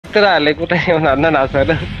చెప్తురా లేకుంటే ఏమన్నా అన్నాను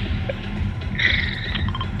అసలు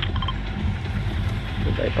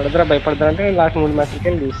భయపడతారా అంటే లాస్ట్ 3 మ్యాచ్లకి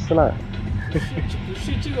వెళ్ళి చూస్తున్నా పుష్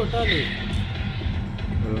ఇచ్చి కొట్టాలి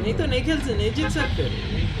నీతో నేజిల్ సార్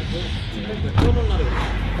గట్టిగా ఉన్నారు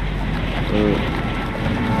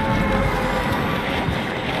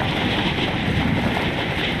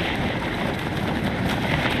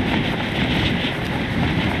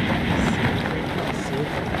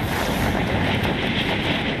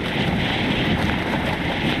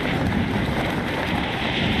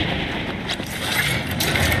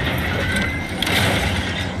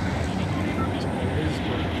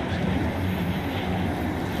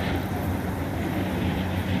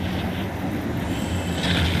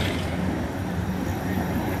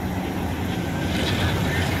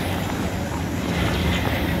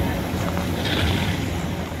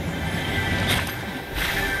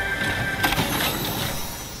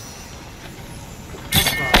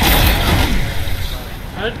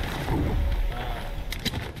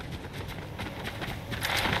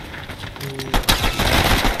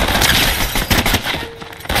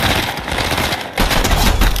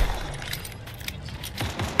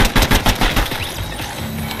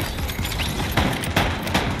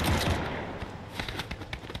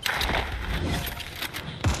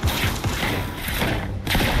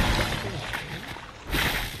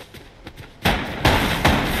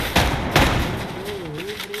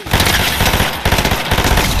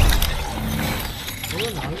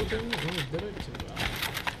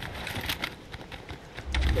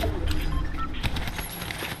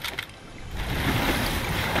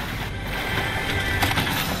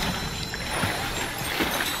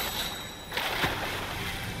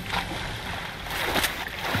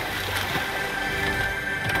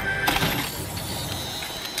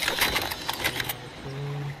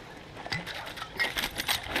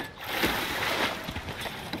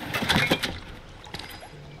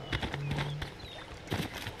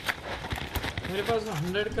मेरे पास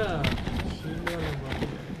 100 का शील्ड वाला बात है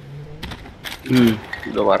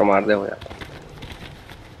दोबारा मार दे हो जाता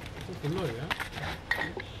तो फुल हो गया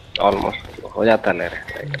ऑलमोस्ट हो जाता ले रहे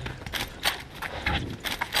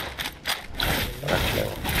रख ले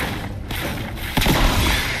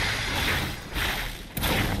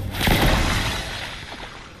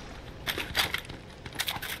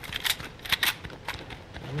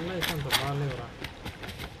अन्ना इतना दबा ले रहा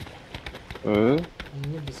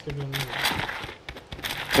अन्ना बिस्किट लेने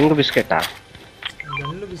इंग बिस्किट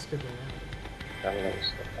गन्नु बिस्किट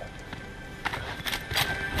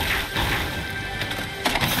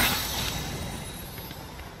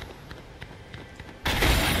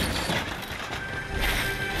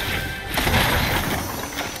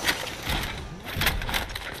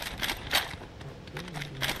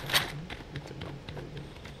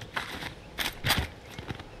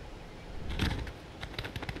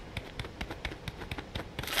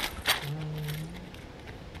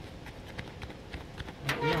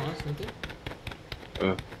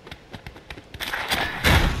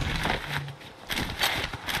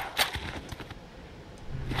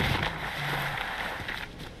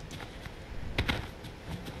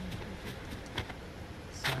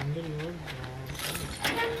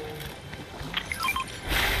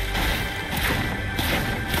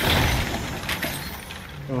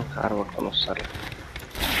कार కొట్టుకొని వస్తారు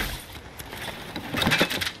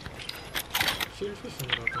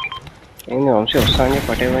ఏంది వంశీ వస్తా అని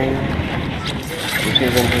పట్టేపోయింది వంశీ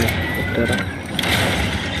చెప్తారా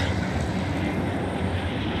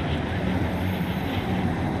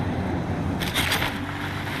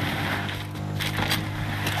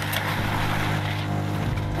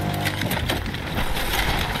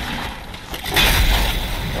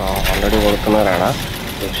ఆల్రెడీ కొడుతున్నారా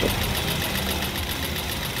చూసి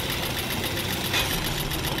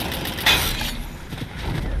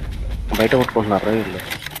బయట కొట్టుకుంటున్నారు వీళ్ళు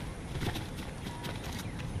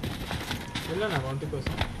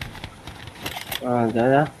जा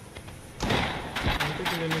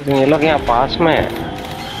ये लोग यहाँ पास में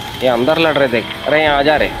ये अंदर लड़ रहे देख अरे यहाँ आ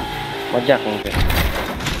जा रहे मत जा कहीं पे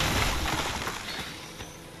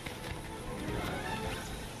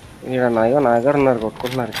ये नागर नर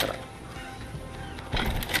కొట్టుకుంటున్నారు ఇక్కడ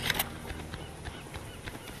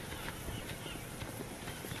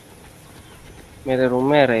मेरे रूम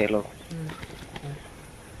में रहे ये लोग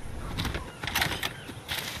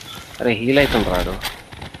अरे हील అవుతుండ్రాడు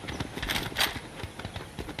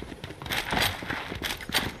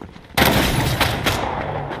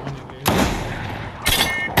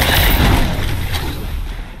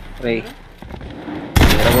రే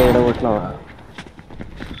ఎడగొట్టినావా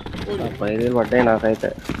పైదలు పడ్డాయి నాకైతే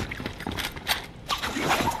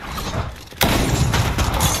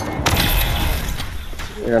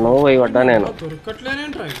ఇక నువ్వు పోయి పడ్డా నేను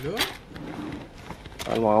దొరకట్లేనేంట్రా ఇల్లు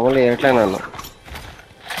వాళ్ళు మామూలు వేయట్లే నన్ను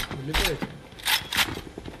వెళ్ళిపోయి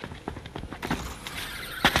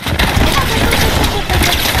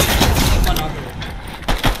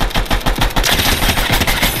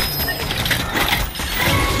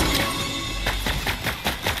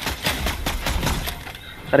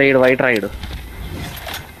अरे इड वाइट राइड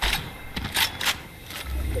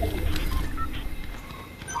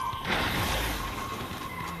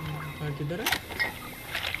किधर है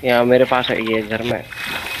यहाँ मेरे पास है ये घर में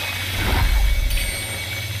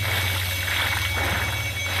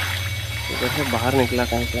इधर से बाहर निकला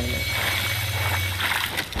कहाँ से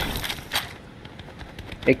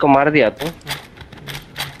एक को मार दिया तो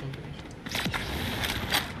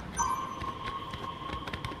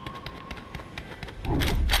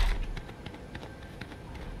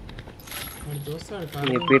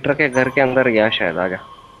ये पीटर के घर के अंदर गया शायद आजा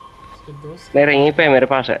मेरे यहीं पे मेरे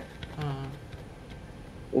पास है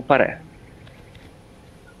ऊपर है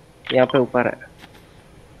यहाँ पे ऊपर है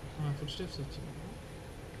ఫుట్‌స్టెప్స్ వచ్చాయి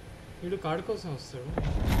వీడు కార్డ్ కోసం వస్తాడు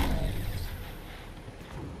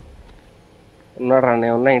ఉన్నాడు రా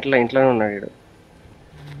నేను ఉన్నా ఇంట్లోనే ఉన్నాడు వీడు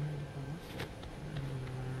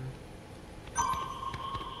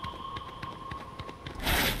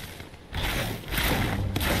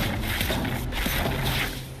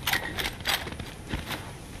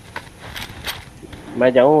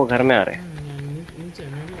मैं जाऊँ वो घर में आ रहे नीचे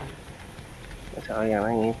में भी अच्छा आ गया ना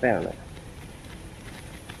यहीं पे आना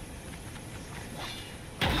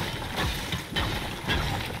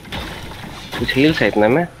कुछ हील्स है इतने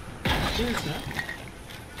में हील्स है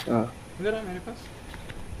हाँ इधर है मेरे पास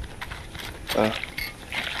हाँ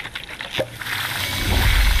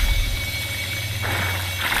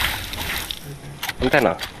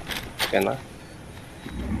అంతేనా ఓకేనా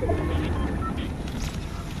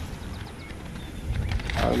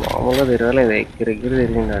మామూలుగా తిరగలేదు ఎగిరి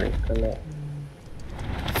తిరిగిందాడు ఇక్కడ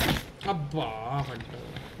అబ్బా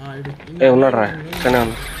ఏ ఉన్నాడు రా ఇక్కడనే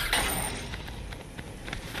ఉన్నా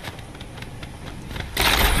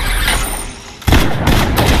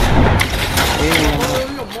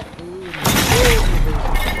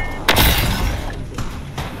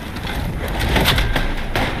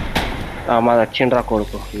మాది వచ్చిండ్రా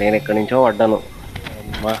కొడుకు నేను ఎక్కడి నుంచో పడ్డాను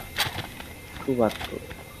అమ్మా బతుకు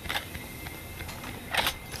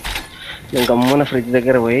నేను గమ్మున ఫ్రిడ్జ్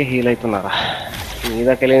దగ్గర పోయి హీల్ అవుతున్నారా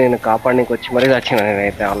మీదకెళ్ళి నేను కాపాడడానికి వచ్చి మరీ వచ్చిన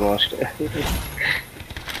నేనైతే ఆల్మోస్ట్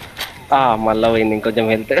మళ్ళా పోయింది ఇంకొంచెం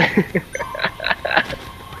హెల్త్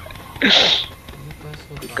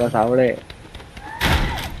ఇంకా సావుడే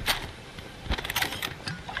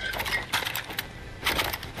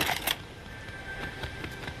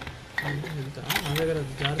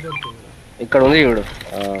ఇక్కడ ఉంది చూడు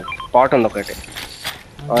పాట్ ఉంది ఒకటి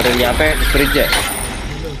और यहाँ पे फ्रिज है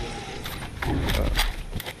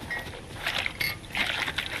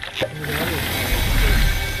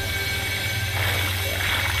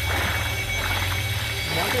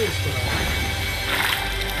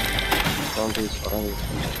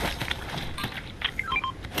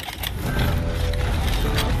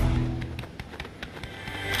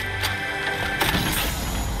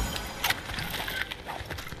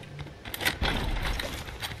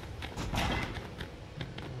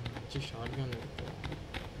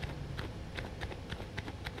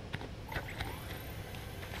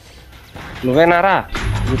నువ్వేనారా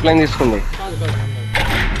జిప్లైన్ తీసుకుంది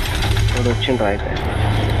ఇప్పుడు వచ్చిండ్రా అయితే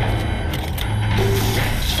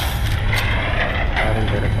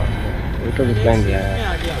तो జిప్లైన్ दिया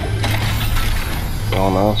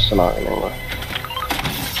అవునా వస్తున్నా నేను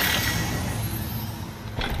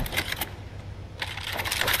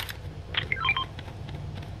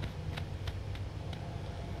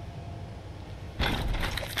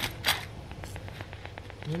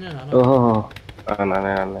ఓహో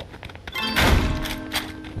నానే నానే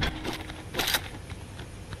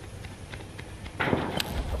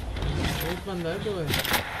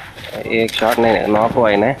एक शॉट नहीं नॉक हुआ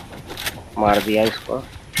इन्हें मार दिया इसको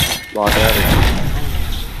वाटर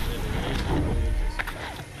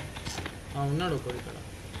ఉన్నాడు ఒకడు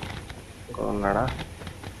ఇక్కడ ఉన్నాడా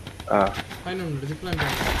పైన ఉన్నాడు జిప్లైన్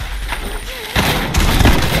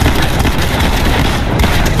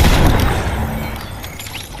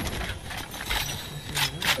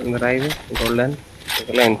अंदर आई गोल्डन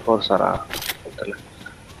निकला इन्फोर्सर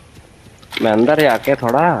मैं अंदर जाके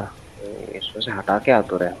थोड़ा इसमें से हटा के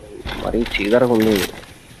आतू रहे मरी चीजर गुंडी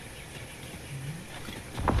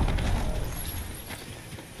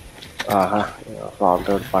हाँ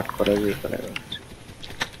फाउंडर पार्ट करेगी करेगा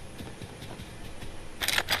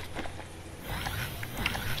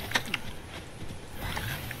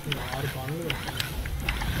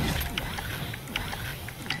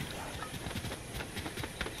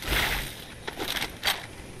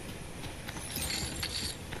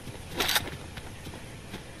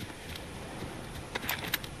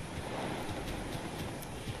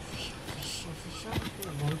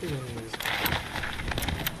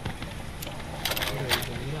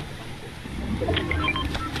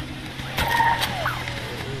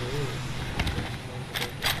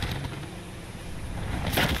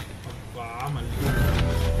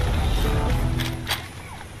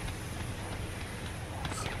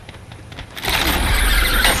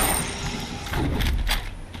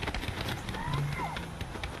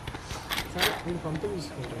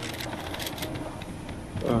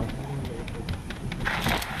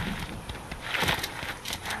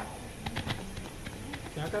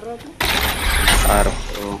क्या कर रहा तू? आ रहा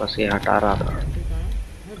हूँ, बस ये हटा रहा था।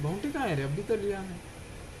 बाउंटी कहाँ है रे? अभी तो लिया है।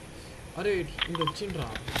 अरे इनको चिन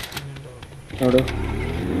रहा छोड़ो।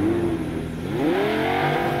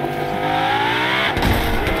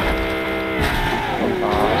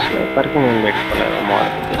 स्नाइपर की मैं वेट कर रहा हूँ, मार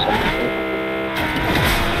के सब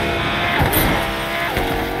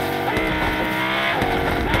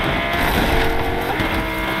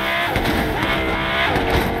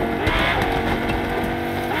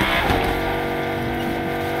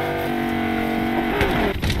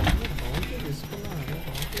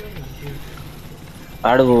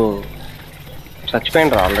ఆడు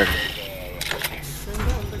చచ్చిపోయిండ్రా ఆల్రెడీ.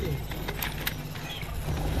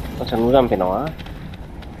 అసలు నువ్వు చంపినావా?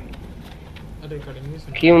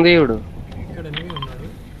 కీ ఉంది చూడు.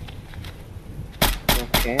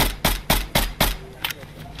 ఓకే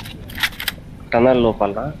టనల్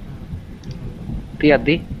లోపల తీ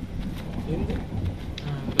అద్ది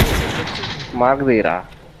మాకు తీరా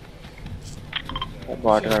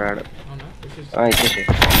బాటగాడు ఇచ్చేసి.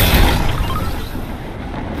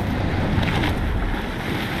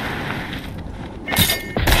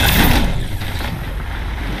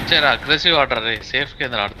 అగ్రెసివ్ ఆర్డర్ రే, సేఫ్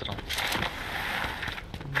కింద ఆడుతున్నాం.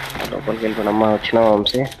 లోపలికి వెళ్ళిపోయినమ్మా. వచ్చినా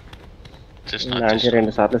వంశీ లాంచ్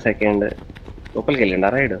 2 సార్లు సెకండ్ లోపలికి వెళ్ళిండా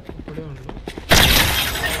రైడ్.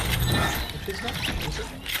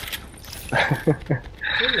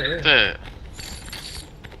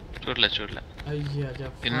 చూడలే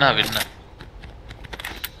విన్నా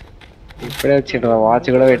ఇప్పుడే వచ్చిండు, వాచ్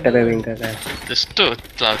కూడా పెట్టలేదు ఇంకా. జస్ట్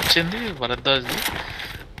ఇట్లా వచ్చింది భరద్వాజ్.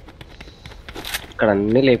 ఇక్కడ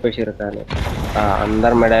అన్ని లేపేసారు కానీ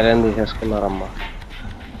అందరు మెడాలియన్ తీసేసుకున్నారమ్మా.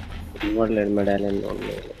 ఇవ్వట్లేదు మెడాలియన్.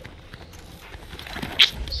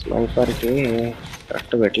 స్నైపర్కి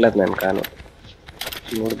కరెక్ట్ పెట్టలేదు నేను, కానీ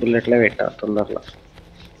 3 బుల్లెట్లే పెట్టా తొందరలో.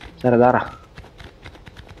 సరదారా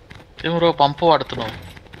ఏమో పంపు వాడుతున్నావు.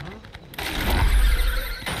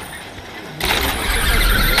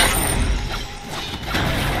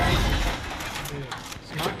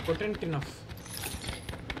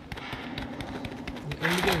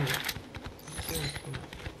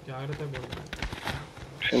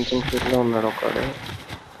 ఫెన్సింగ్ ఫీల్డ్లో ఉన్నాడు ఒకడు.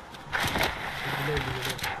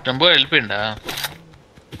 టెంపో వెళ్ళిపోయిండా?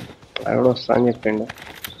 అక్కడ వస్తా అని చెప్పిండు.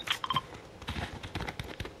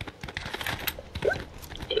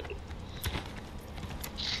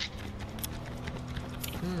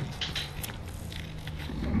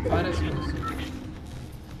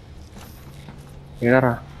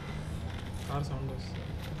 ఏడారా కార్ సౌండ్ వస్తుంది.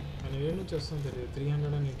 నేను ఏ నుంచి వస్తుంది తెలియదు.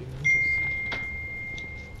 380 నుంచి వస్తుంది.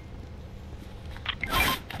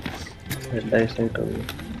 హెడ్ ఐ సైట్ ఉంది.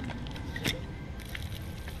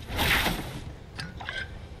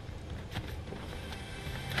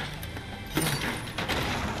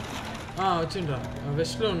 వచ్చిండ్రా.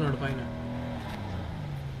 వెస్ట్లో ఉన్నాడు పైన.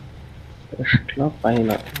 వెస్ట్లో పైన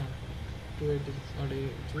 280 వాడు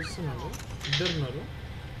చూస్తున్నాడు. ఇద్దరు ఉన్నారు.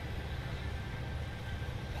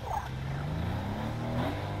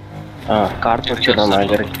 కార్ వచ్చాడు నా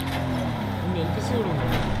దగ్గరికి. ఎల్పిసి కూడా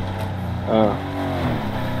ఉన్నాడు.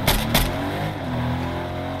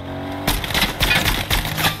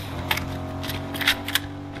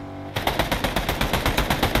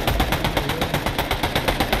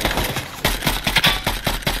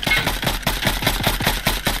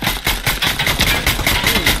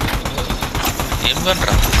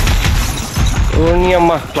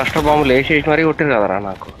 అమ్మ క్లస్టర్ బాంబులు వేసేసి మరీ కొట్టిరు కదరా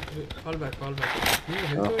నాకు. कॉल बैक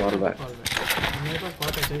मेरे पास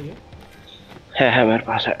बहुत अच्छा ही है मेरे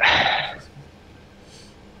पास है।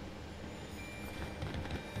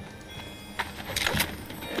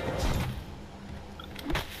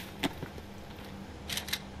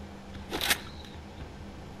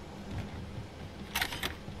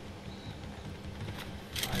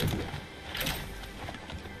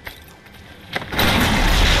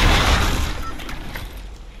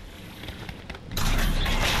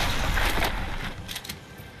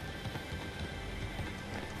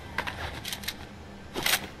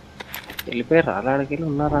 వెళ్ళిపోయారు ఆడికి వెళ్ళి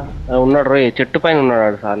ఉన్నారా ఉన్నాడు రోయ్ చెట్టు పైన ఉన్నాడు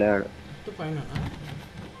ఆడు సాలే ఆడు చెట్టు పైన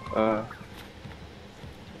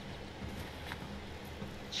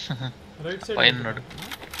రైట్ సైడ్ పైన ఉన్నాడు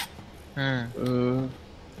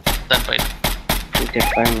దాని పైన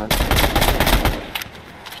చెట్టు పైన ఉన్నాడు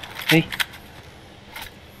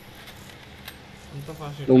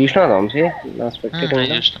నువ్వు చూసినావు వంశీ నా స్పెక్టేటర్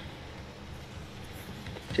చూసిన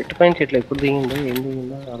చెట్టు పైన చెట్లు ఎప్పుడు దిగిందో ఏం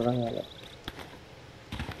దిగిందో అర్థం కాలే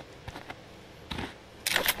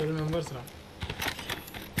 12 మెంబర్స్ రా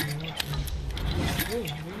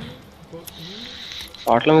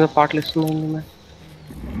పాటల మీద పాటలు ఇస్తుంది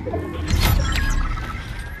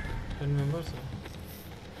 10 మెంబర్స్ రా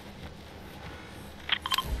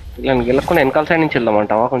ఇలా గెలకుండా వెనకాల సైడ్ నుంచి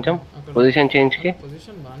వెళ్దామంటావా కొంచెం పొజిషన్ చేంజ్కి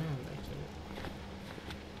పొజిషన్ బాగానే ఉంది యాక్చువల్లీ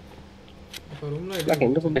ఒక రూమ్లో నాకు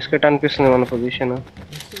ఎందుకు బిస్కెట్ అనిపిస్తుంది మన పొజిషన్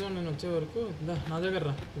నెక్స్ట్ జోన్ నేను వచ్చే వరకు నా దగ్గర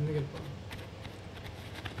రా కిందకి వెళ్ళిపో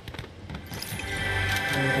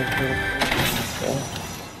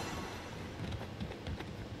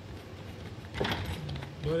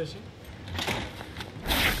డోర్ వేసి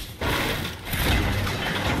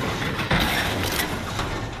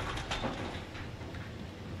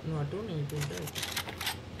నువ్వు అటు నేను ఇటు ఉంటే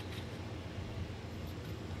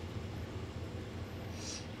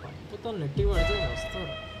పంపుతో నెట్టి పడితే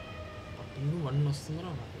వస్తారు పింగ్ 1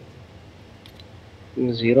 వస్తుందిరా నాకు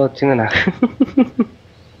 0 వచ్చింది నాకు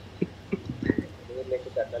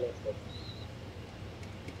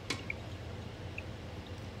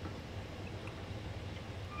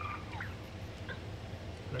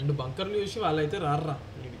రెండు బంకర్లు చూసి వాళ్ళైతే రారా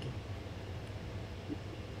వీడికి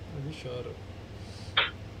అది షూర్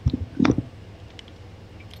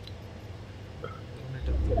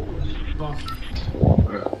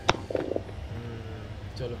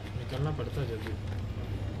చలో నీకన్నా పడతా జల్దీ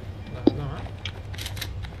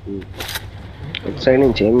సైడ్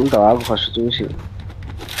నుంచి ఏమిటో ఆగు ఫస్ట్ చూసి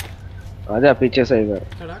అదే ఆ పిక్చర్స్ అయిపోయారు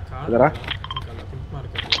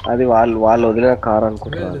అది వాళ్ళు వదిలిన కార్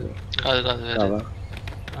అనుకుంటున్నారు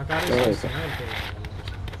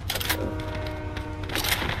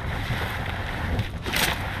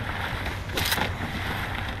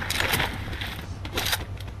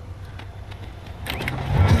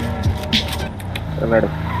వెళ్ళాడు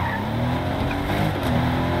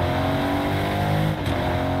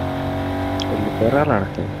వెళ్ళిపోయారా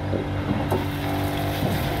అడగ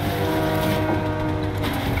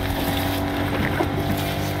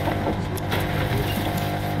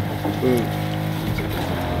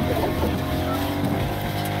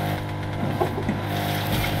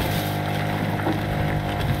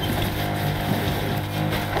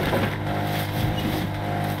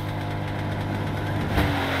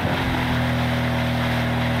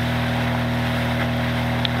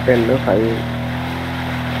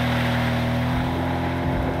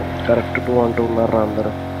करेक्ट 2 अंटू उन्नारा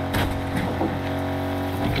अंदरू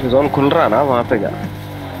जोन खुल रहा ना वहाँ पे जा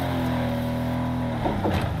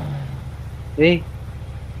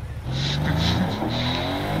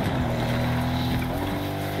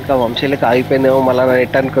ఇంకా వంశీలకు ఆగిపోయిందేమో మళ్ళా నా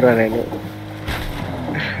నెట్ అనుకున్నా నేను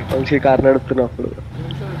వంశీ కార్ నడుపుతున్నప్పుడు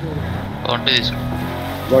వంట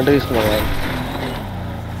తీసుకున్నా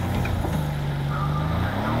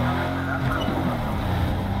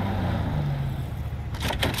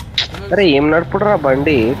అరే ఏం నడుపుడురా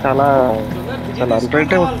బండి చాలా చాలా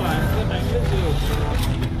అన్ప్రెడిక్టబుల్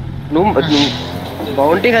నువ్వు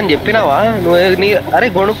బౌంటీ అని చెప్పినావా నువ్వు అరే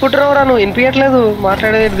కొనుక్కుంటున్నావురా నువ్వు వినిపించట్లేదు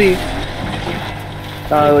మాట్లాడేది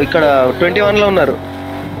ఇక్కడ 21 లో ఉన్నారు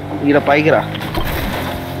ఈయన పైకి రా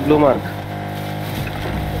బ్లూ మార్క్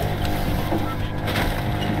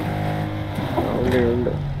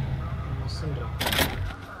ఉండు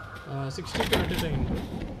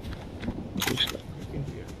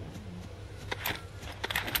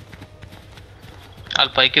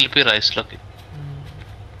వాళ్ళు పైకి వెళ్ళిపోయి రైస్లోకి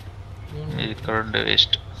ఇక్కడ ఉండే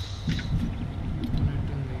వేస్ట్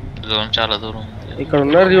జోన్ చాలా దూరం ఇక్కడ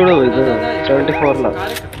ఉన్నారు చూడు 74 లో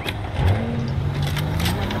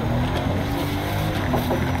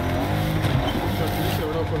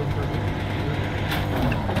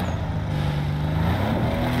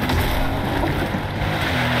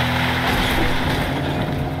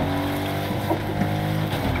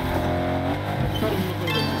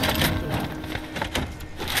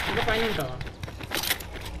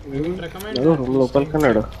రూమ్ లోపలికి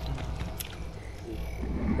అన్నాడు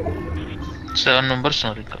 7 మెంబర్స్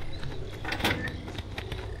ఉన్నారు ఇక్కడ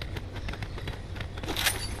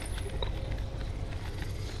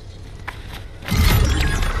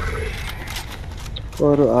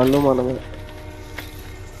వాళ్ళు మనమే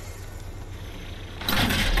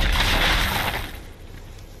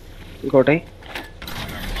ఇంకోటి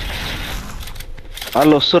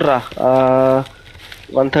వాళ్ళు వస్తుర్రా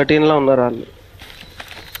 113లో ఉన్నారు వాళ్ళు.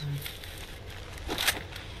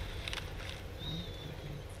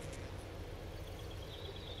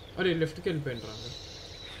 అరే లెఫ్ట్కి వెళ్ళిపోయింది రా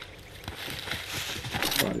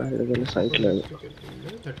వాళ్ళ సైట్ లేదు.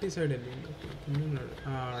 30 సైడ్ వెళ్ళిండు కింద ఉన్నాడు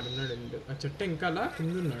ఆడున్నాడు ఎండు ఆ చెట్టు ఇంకాల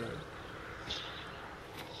కింద ఉన్నాడు ఆడు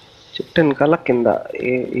చెట్టు వెనకాల కింద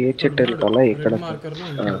ఏ చెట్టు వెనకాల ఇక్కడ రెడ్ మార్కర్లో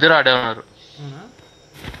ఉన్నాడు ఇద్దరు ఆడే ఉన్నారు. అవునా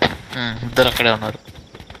ఇద్దరు అక్కడే ఉన్నారు.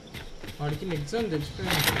 వాడికి ఎగ్జామ్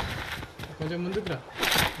తెలిసిపోయింది కొంచెం ముందుకు రా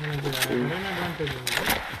మనకి అడ్వాంటేజ్ ఉంది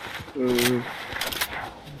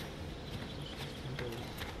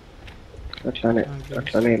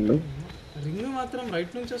అట్లానే వెళ్ళు. రింగ్ మాత్రం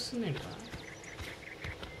రైట్ నుంచి వస్తుంది ఏంటా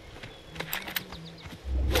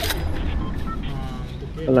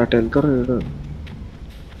అలా అటు వెళ్తారు వీడు.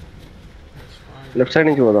 లెఫ్ట్ సైడ్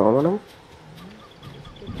నుంచి పోదామా మనం?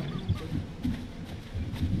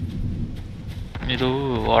 మీరు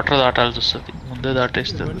వాటర్ దాటాల్సి వస్తుంది, ముందే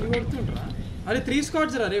దాటేస్తారు. అరే 3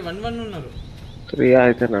 స్క్వాడ్స్ రా రే 1-1 ఉన్నారు. 3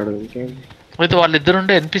 అయితే నాడు ఇంకేంటి. అయితే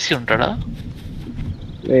వాళ్ళిద్దరుండే ఎన్పిసి ఉంటాడా?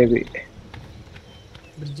 మేబీ.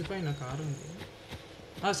 బ్రిడ్జ్ పైన కారు ఉంది.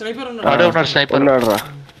 స్నైపర్ ఆడే ఉన్నాడు. స్నైపర్ ఉన్నాడు రా.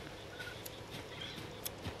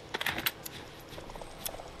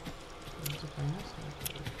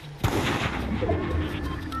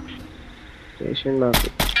 పేషెంట్ నాకు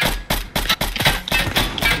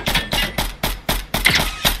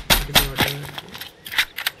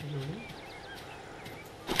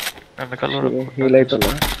హీల్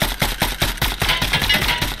అవుతున్నా.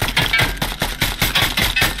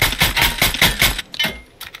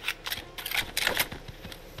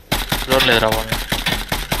 లేదురా వాడు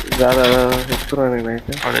చెప్తున్నా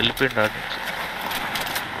నేనైతే. వాడు వెళ్ళిపోయిండు.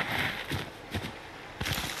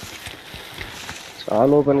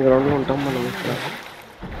 చాలా ఓపెన్ గ్రౌండ్ లో ఉంటాం మనం ఇక్కడ.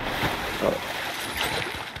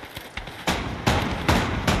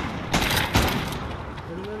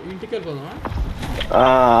 ఇంటికి వెళ్ళిపోదామా?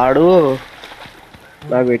 ఆడు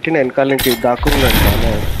నాకు పెట్టిన వెనకాల నుంచి దాక్కున్నాడు.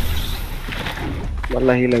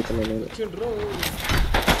 మళ్ళా హీల్ అవుతున్నా నేను.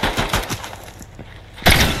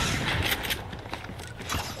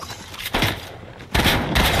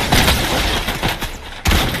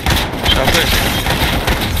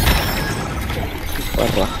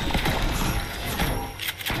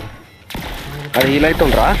 అది హీల్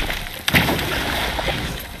అవుతుండ్రా.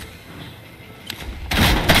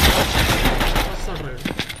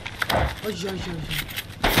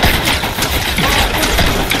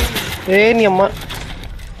 ఏ నీ అమ్మ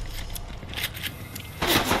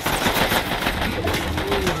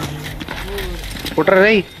కుట్ర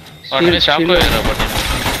రే.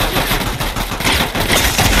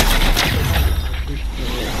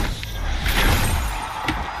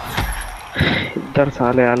 ఇద్దరు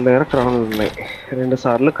సార్లు వాళ్ళ దగ్గర క్రౌన్లు ఉన్నాయి. 2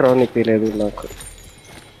 సార్లు క్రౌన్ ఇప్పలేదు నాకు.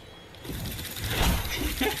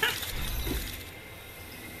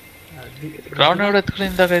 క్రౌన్ ఎవడు ఎత్తుకుని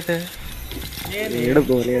ఇందాకైతే ఏడు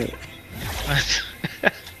గోలీ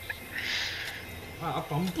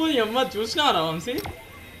పంపు అమ్మ చూసినారా వంశీ?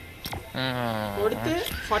 కొడితే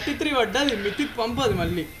 43 పడ్డది. మితిక్ పంపు అది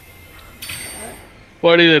మళ్ళీ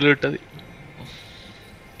బాడీ ఉంటుంది.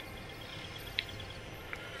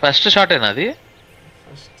 ఫస్ట్ షాట్ ఏనా అది?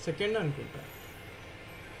 ఫస్ట్ సెకండ్ అనుకుంటా.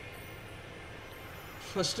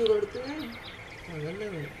 ఫస్ట్ కొడితే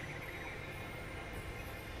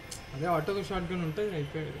అదే ఆటో షాట్ గన్ ఉంటుంది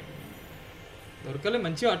అయిపోయాడు. దొరకలే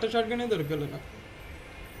మంచి ఆటో షాట్ గనే దొరకలే నాకు.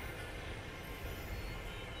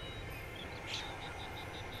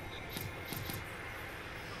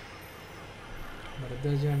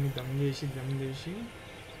 భరద్వాజాన్ని దమ్ చేసి